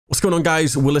going on,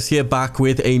 guys? Willis here, back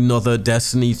with another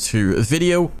Destiny 2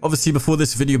 video. Obviously, before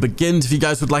this video begins, if you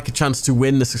guys would like a chance to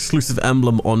win this exclusive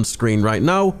emblem on screen right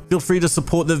now, feel free to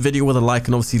support the video with a like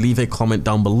and obviously leave a comment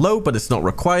down below, but it's not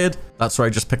required. That's where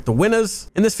I just picked the winners.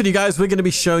 In this video, guys, we're going to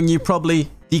be showing you probably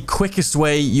the quickest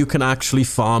way you can actually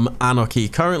farm Anarchy.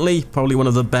 Currently, probably one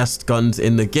of the best guns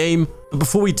in the game. But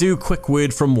before we do, quick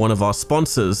word from one of our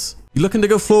sponsors. You looking to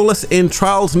go flawless in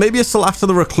trials? Maybe you're still after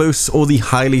the Recluse or the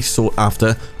highly sought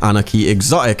after Anarchy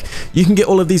exotic. You can get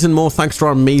all of these and more thanks to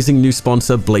our amazing new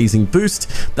sponsor, Blazing Boost.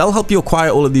 They'll help you acquire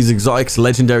all of these exotics,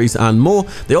 legendaries, and more.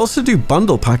 They also do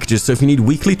bundle packages, so if you need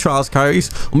weekly trials carries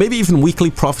or maybe even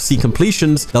weekly prophecy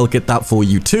completions, they'll get that for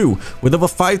you too. With over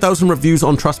 5,000 reviews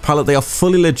on Trustpilot, they are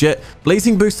fully legit.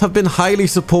 Blazing Boost have been highly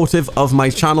supportive of my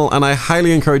channel, and I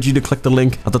highly encourage you to click the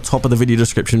link at the top of the video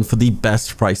description for the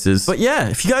best prices. But yeah,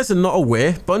 if you guys are not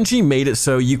aware, Bungie made it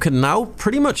so you can now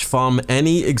pretty much farm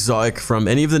any exotic from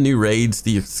any of the new raids,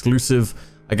 the exclusive,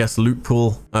 I guess, loot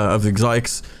pool of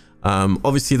exotics.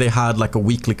 Obviously, they had like a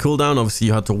weekly cooldown. Obviously,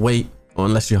 you had to wait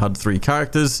unless you had 3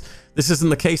 characters. This isn't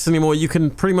the case anymore. You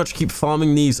can pretty much keep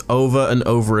farming these over and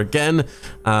over again.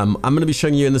 I'm going to be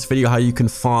showing you in this video how you can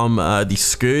farm the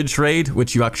Scourge raid,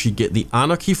 which you actually get the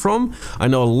Anarchy from. I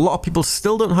know a lot of people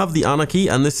still don't have the Anarchy,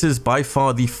 and this is by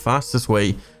far the fastest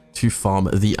way to farm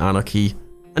the Anarchy.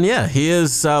 And yeah,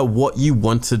 here's what you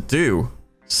want to do.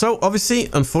 So obviously,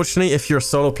 unfortunately, if you're a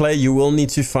solo player, you will need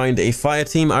to find a fire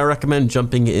team. I recommend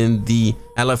jumping in the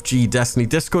LFG Destiny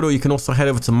Discord, or you can also head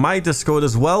over to my Discord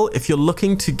as well if you're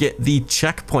looking to get the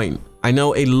checkpoint. I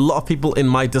know a lot of people in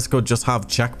my Discord just have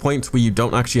checkpoints where you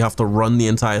don't actually have to run the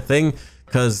entire thing,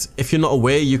 because if you're not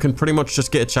aware, you can pretty much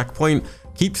just get a checkpoint,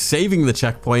 keep saving the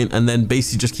checkpoint, and then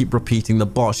basically just keep repeating the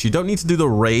boss. You don't need to do the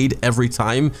raid every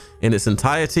time in its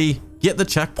entirety. Get the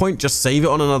checkpoint, just save it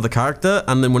on another character,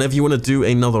 and then whenever you want to do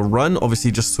another run,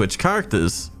 obviously just switch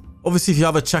characters. Obviously, if you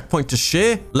have a checkpoint to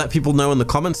share, let people know in the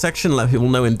comment section, let people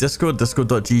know in Discord,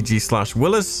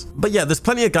 discord.gg/Willis. But yeah, there's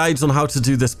plenty of guides on how to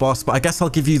do this boss, but I guess I'll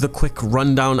give you the quick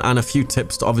rundown and a few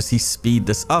tips to obviously speed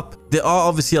this up. There are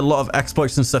obviously a lot of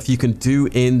exploits and stuff you can do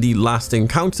in the last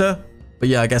encounter. But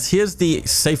yeah, I guess here's the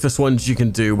safest ones you can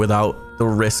do without the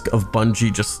risk of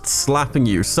Bungie just slapping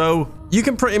you. So you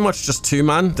can pretty much just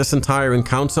 2-man this entire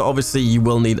encounter. Obviously, you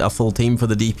will need a full team for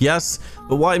the DPS.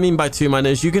 But what I mean by 2-man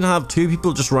is you can have 2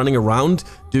 people just running around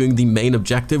doing the main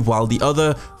objective while the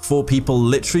other 4 people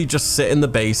literally just sit in the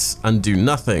base and do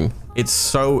nothing. It's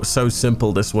so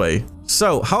simple this way.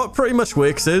 So how it pretty much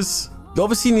works is you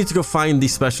obviously need to go find the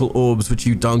special orbs which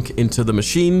you dunk into the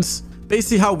machines.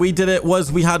 Basically, how we did it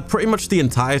was we had pretty much the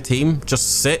entire team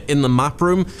just sit in the map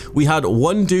room. We had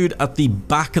one dude at the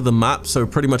back of the map, so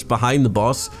pretty much behind the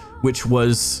boss, which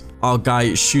was our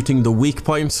guy shooting the weak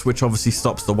points, which obviously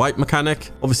stops the wipe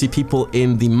mechanic. Obviously, people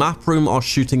in the map room are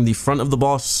shooting the front of the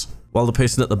boss, while the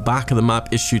person at the back of the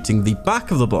map is shooting the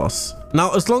back of the boss.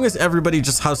 Now, as long as everybody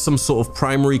just has some sort of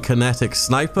primary kinetic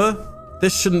sniper,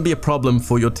 this shouldn't be a problem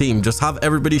for your team. Just have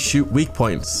everybody shoot weak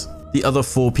points. The other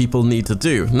 4 people need to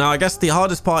do. Now, I guess the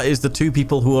hardest part is the 2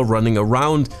 people who are running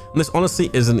around, and this honestly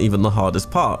isn't even the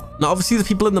hardest part. Now, obviously, the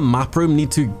people in the map room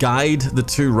need to guide the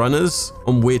 2 runners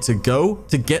on where to go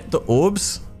to get the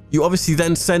orbs. You obviously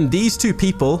then send these 2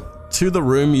 people to the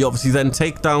room. You obviously then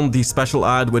take down the special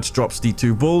ad, which drops the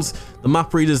 2 balls. The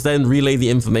map readers then relay the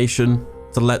information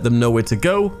to let them know where to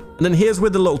go. And then here's where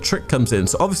the little trick comes in.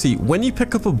 So obviously, when you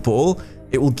pick up a ball,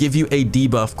 it will give you a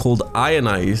debuff called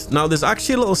Ionize. Now, there's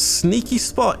actually a little sneaky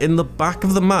spot in the back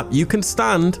of the map you can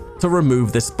stand to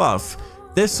remove this buff.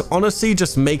 This honestly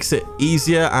just makes it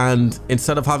easier, and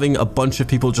instead of having a bunch of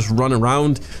people just run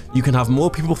around, you can have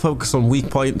more people focus on weak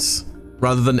points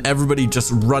rather than everybody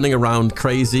just running around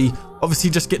crazy. Obviously,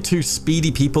 just get 2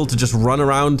 speedy people to just run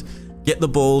around, get the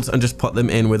balls, and just put them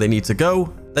in where they need to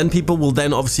go. Then people will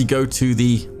then obviously go to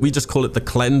the, we just call it the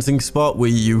cleansing spot, where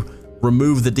you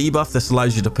remove the debuff. This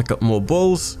allows you to pick up more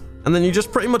balls, and then you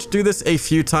just pretty much do this a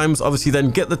few times. Obviously, then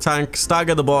get the tank,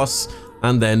 stagger the boss,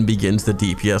 and then begins the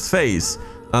DPS phase.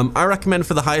 I recommend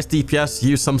for the highest DPS,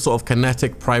 use some sort of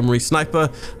kinetic primary sniper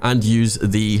and use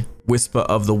the Whisper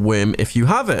of the Worm if you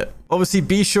have it. Obviously,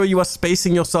 be sure you are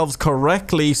spacing yourselves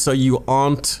correctly so you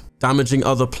aren't damaging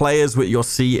other players with your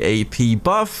CAP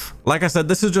buff. Like I said,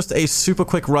 this is just a super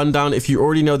quick rundown. If you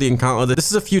already know the encounter, this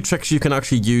is a few tricks you can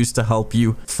actually use to help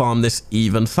you farm this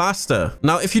even faster.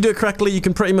 Now, if you do it correctly, you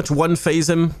can pretty much one phase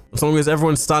him as long as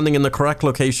everyone's standing in the correct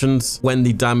locations when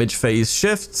the damage phase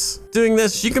shifts. Doing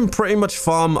this, you can pretty much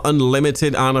farm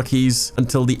unlimited Anarchies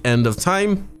until the end of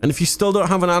time. And if you still don't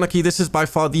have an Anarchy, this is by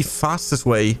far the fastest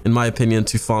way, in my opinion,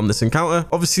 to farm this encounter.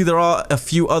 Obviously, there are a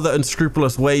few other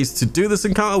unscrupulous ways to do this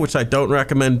encounter, which I don't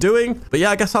recommend doing. But yeah,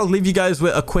 I guess I'll leave you guys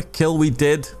with a quick kill we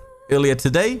did earlier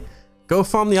today. Go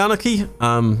farm the Anarchy.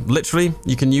 Literally,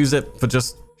 you can use it for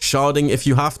just sharding if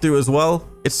you have to as well.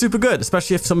 It's super good,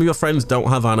 especially if some of your friends don't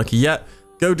have Anarchy yet.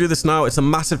 Go do this now. It's a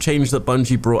massive change that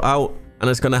Bungie brought out, and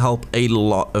it's going to help a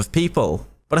lot of people.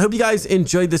 But I hope you guys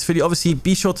enjoyed this video. Obviously,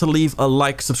 be sure to leave a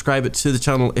like, subscribe to the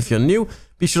channel if you're new.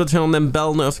 Be sure to turn on them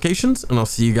bell notifications, and I'll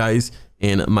see you guys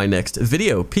in my next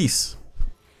video. Peace.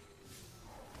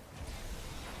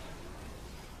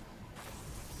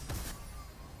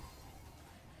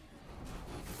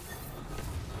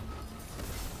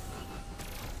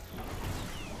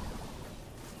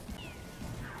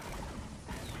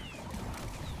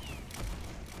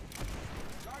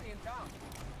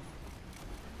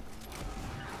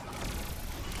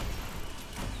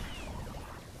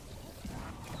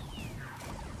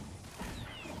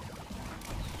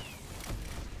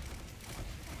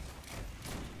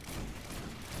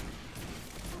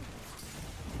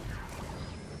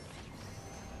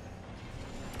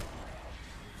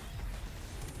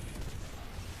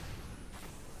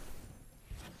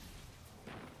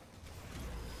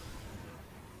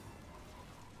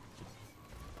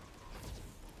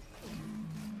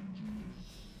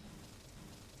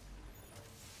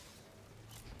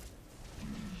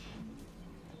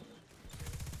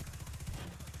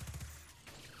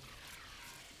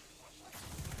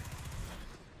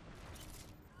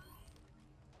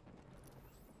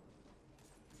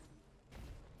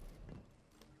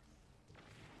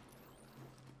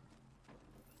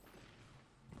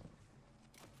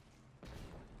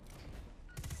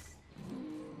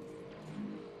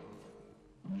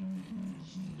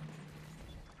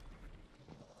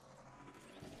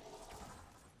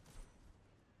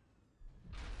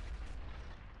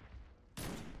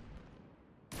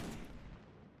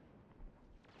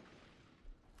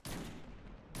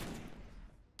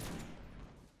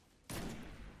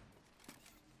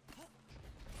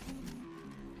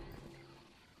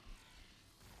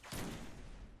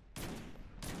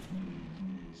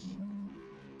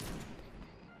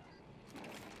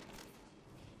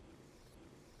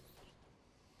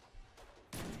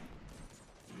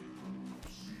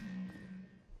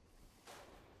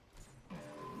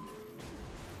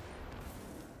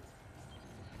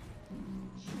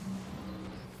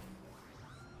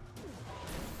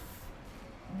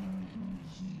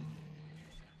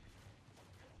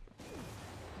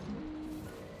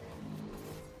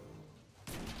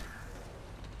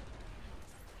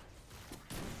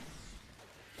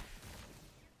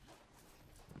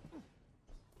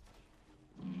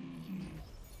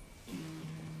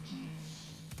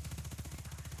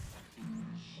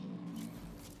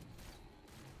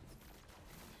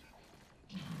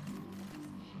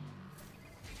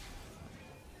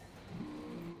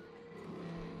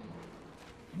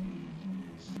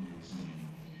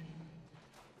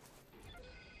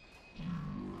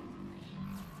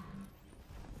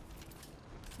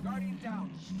 Guardian down.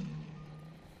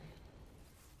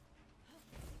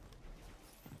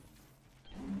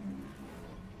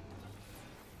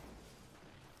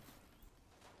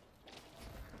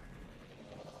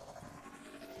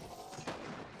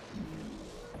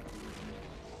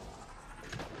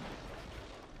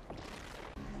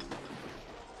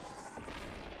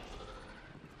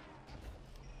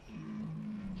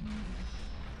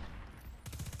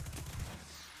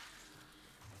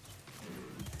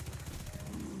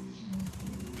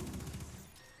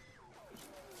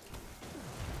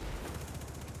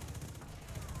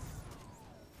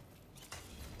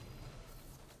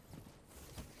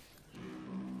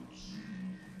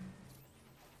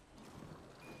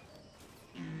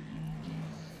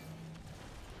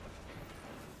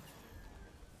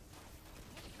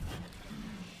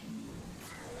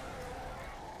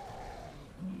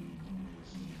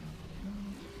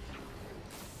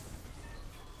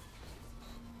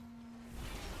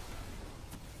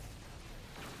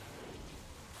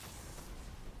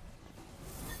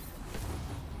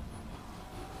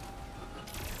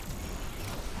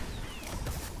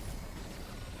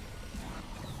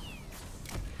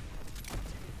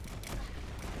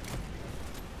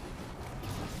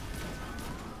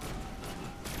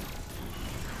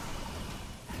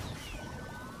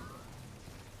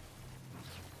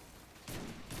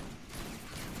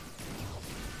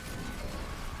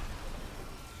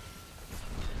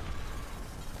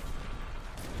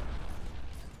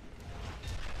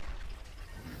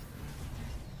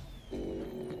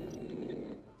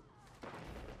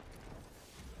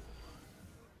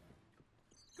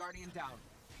 Guardian down.